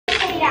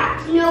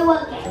No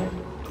working.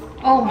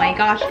 Oh my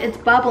gosh, it's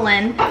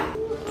bubbling.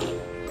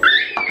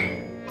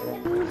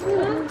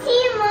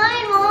 See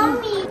my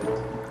mommy.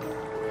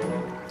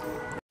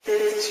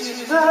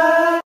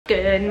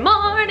 Good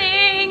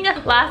morning!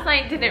 Last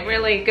night didn't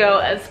really go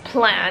as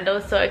planned. I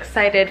was so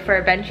excited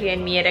for Benji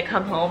and Miya to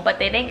come home, but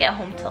they didn't get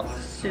home till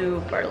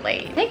super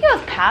late. I think it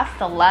was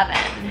past 11,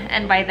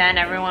 and by then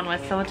everyone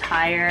was so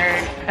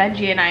tired.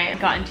 Benji and I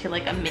got into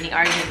like a mini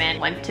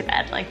argument, went to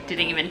bed, like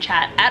didn't even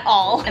chat at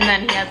all. And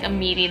then he has a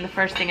meeting the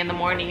first thing in the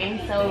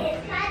morning, so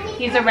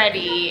he's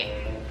already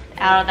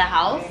out of the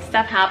house.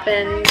 Stuff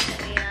happened,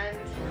 and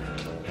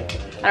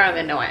I don't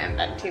even know why I'm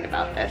venting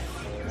about this.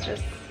 It's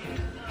just,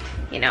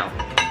 you know,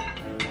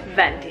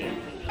 venting.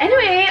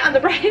 Anyway, on the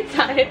bright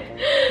side,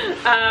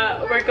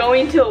 we're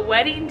going to a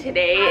wedding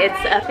today.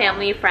 It's a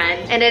family friend,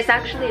 and it's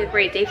actually a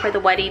great day for the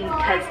wedding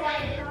because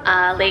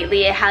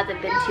lately it hasn't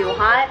been too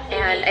hot,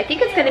 and I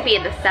think it's gonna be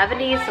in the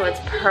 70s, so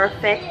it's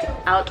perfect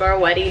outdoor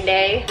wedding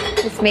day.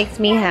 This makes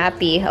me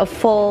happy, a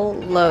full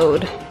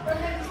load.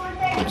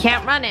 You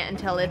can't run it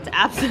until it's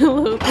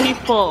absolutely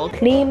full.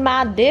 Clean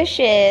my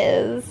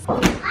dishes.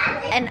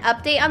 An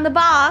update on the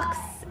box.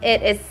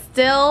 It is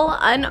still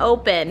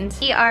unopened.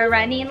 We are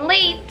running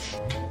late.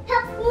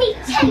 Help me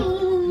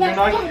change.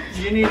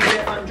 You need to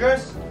get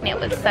undressed? It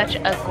was such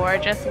a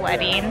gorgeous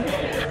wedding.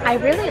 I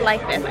really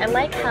like this. I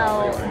like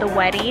how the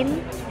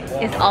wedding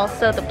is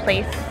also the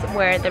place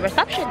where the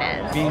reception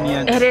is.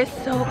 Convenient. It is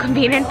so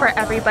convenient for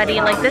everybody.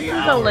 Like this is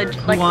a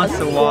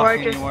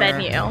gorgeous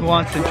venue. Who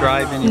wants to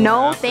drive anywhere?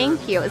 No,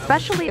 thank you.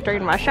 Especially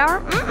during rush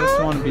hour.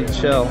 Just want to be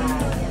chill.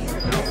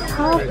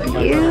 How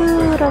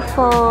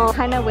beautiful.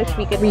 Kind of wish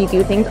we could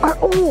redo things. Or,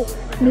 oh,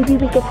 maybe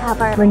we could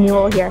have our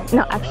renewal here.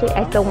 No, actually,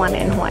 I still want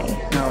it in Hawaii.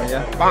 No,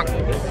 yeah. Bonk.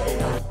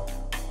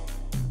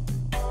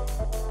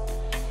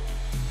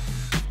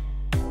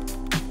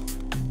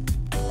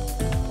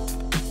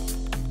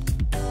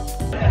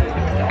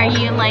 Are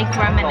you like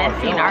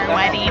reminiscing our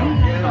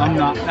wedding? I'm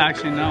not.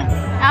 Actually, no.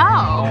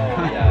 Oh.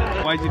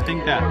 Why'd you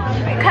think that?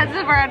 Because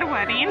we're at a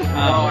wedding.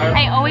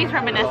 I always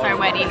reminisce our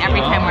wedding every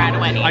time we're at a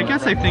wedding. I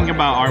guess I think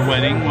about our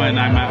wedding when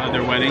I'm at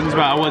other weddings,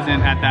 but I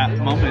wasn't at that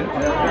moment.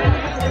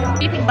 What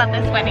do you think about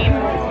this wedding?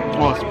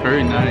 Well, it's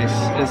very nice.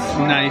 It's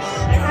nice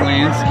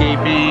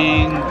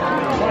landscaping,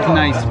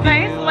 nice view.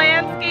 Nice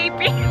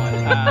landscaping.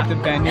 The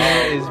venue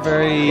is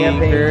very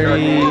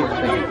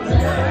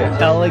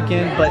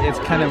elegant, but it's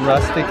kind of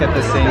rustic at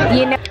the same time.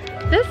 You know,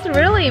 this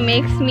really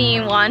makes me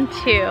want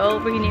to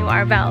renew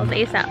our vows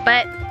ASAP,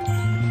 but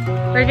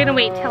we're gonna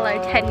wait till our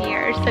 10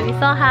 years. So we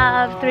still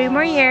have 3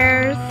 more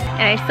years,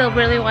 and I still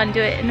really want to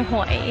do it in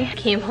Hawaii.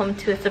 Came home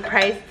to a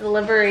surprise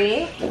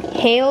delivery.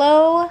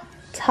 Halo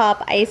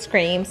Top Ice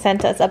Cream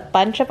sent us a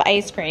bunch of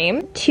ice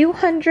cream.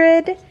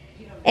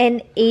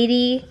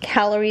 280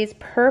 calories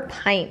per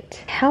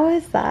pint. How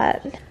is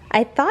that?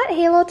 I thought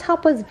Halo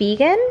Top was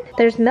vegan.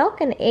 There's milk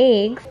and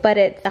eggs, but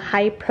it's a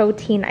high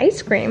protein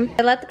ice cream.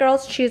 I let the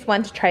girls choose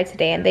one to try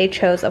today, and they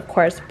chose, of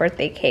course,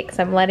 birthday cake.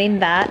 So I'm letting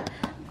that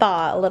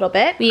thaw a little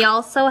bit. We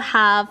also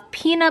have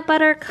peanut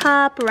butter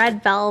cup,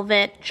 red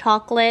velvet,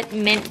 chocolate,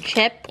 mint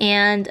chip,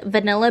 and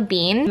vanilla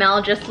bean.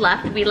 Mel just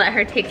left. We let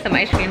her take some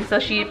ice cream, so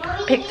she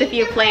picked a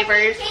few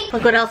flavors.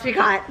 Look what else we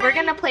got. We're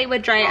gonna play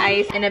with dry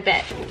ice in a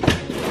bit.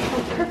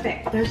 Oh,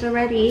 perfect. There's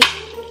already.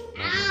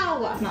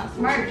 Ow! Not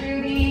smart,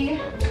 Judy.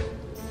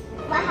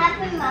 What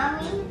happened,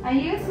 Mommy? I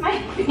used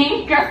my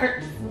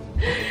fingers.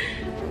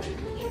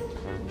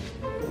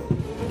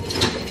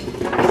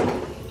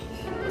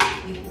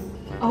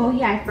 Oh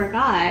yeah, I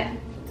forgot.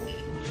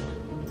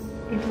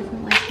 It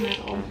doesn't like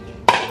metal.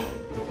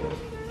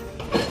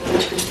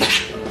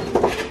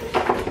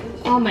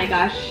 Oh my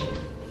gosh.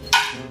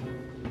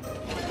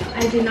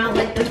 I do not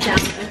like the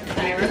sound of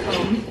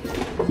styrofoam.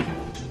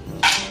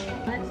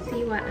 Let's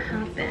see what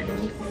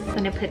happens. I'm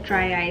gonna put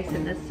dry ice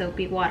in this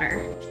soapy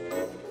water.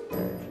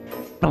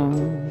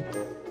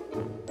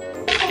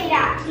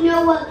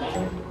 No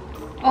working.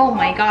 Oh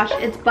my gosh,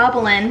 it's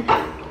bubbling.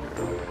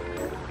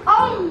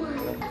 Oh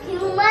my,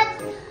 too much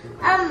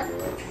of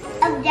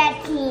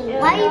that team.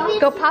 Why you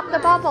Go pop the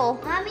bubble.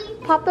 Mommy?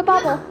 Pop the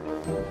bubble.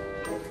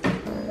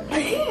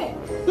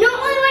 No,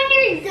 when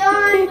you're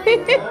done.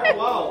 Oh,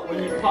 wow,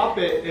 when you pop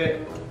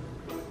it,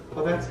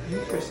 oh, that's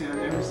interesting. I've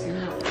never seen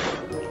that.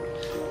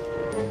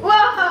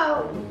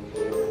 Whoa!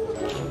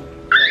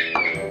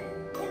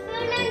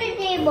 Put it on the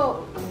table.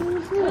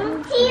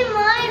 See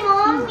my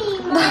mommy.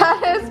 That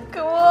is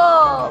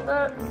cool.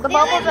 The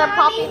bubbles are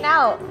popping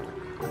out.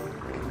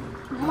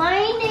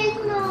 Mine is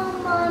no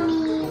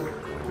mommy.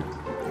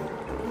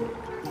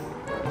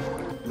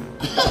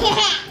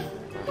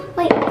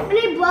 Wait, when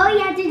I blow, you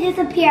have to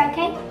disappear,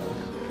 okay?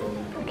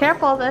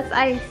 Careful, that's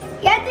ice.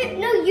 You have to,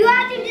 no, you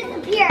have to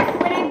disappear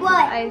when I blow it.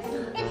 Ice.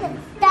 It's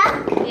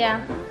stuck.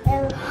 Yeah.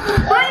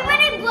 But when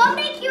I blow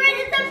it, Keira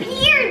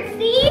disappeared,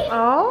 see?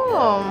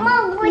 Oh.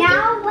 Mom,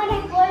 now when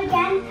I blow it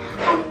again,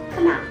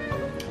 come out.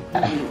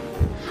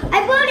 I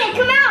blowed it,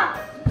 come out.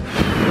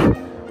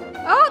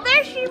 Oh,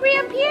 there she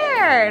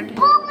reappeared.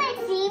 Pull my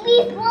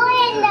TV, pull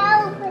it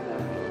now.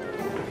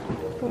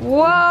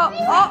 Whoa!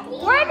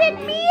 Oh, where did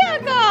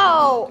Miya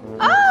go?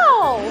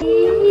 Oh!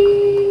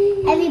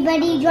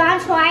 Everybody try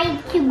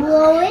to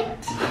blow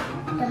it.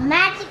 The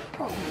magic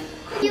pole.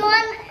 If you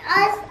want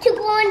us to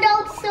go in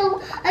dog, so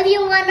if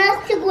you want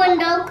us to go in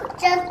dog,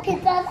 just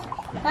pick us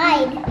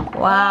hide.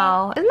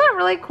 Wow. Isn't that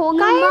really cool,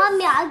 guys?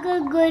 Mommy, I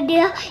got good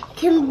idea.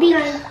 Can be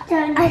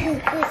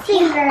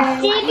singer.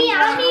 Baby,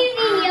 I'm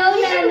using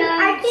Yoda.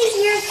 I think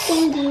you're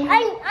singing.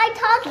 I'm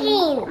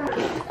talking.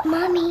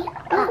 Mommy,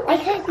 I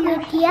have an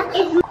idea.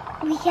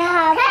 We can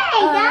have.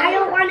 Hey, I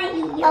don't want to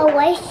eat you. A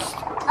wish,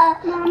 a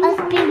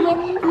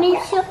spoon,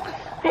 mixture.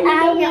 I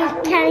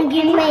can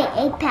give my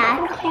iPad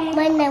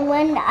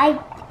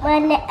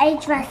when I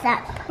dress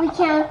up. We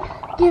can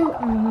do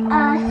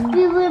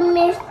spoon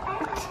mix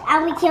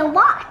and we can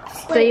watch.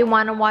 So you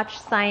want to watch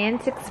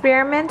science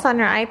experiments on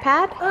your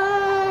iPad?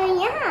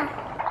 Yeah.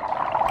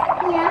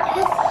 Yeah.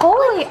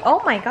 Holy,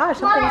 oh my gosh,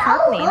 something's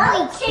happening.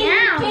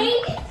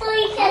 So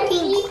you can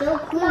see. So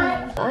cool.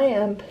 I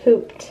am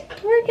pooped.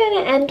 We're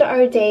gonna end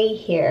our day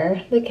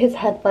here. The kids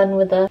had fun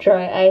with the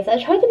dry ice.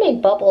 I tried to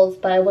make bubbles,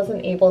 but I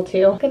wasn't able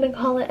to. I'm gonna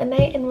call it a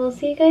night and we'll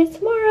see you guys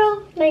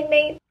tomorrow. Night,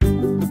 night.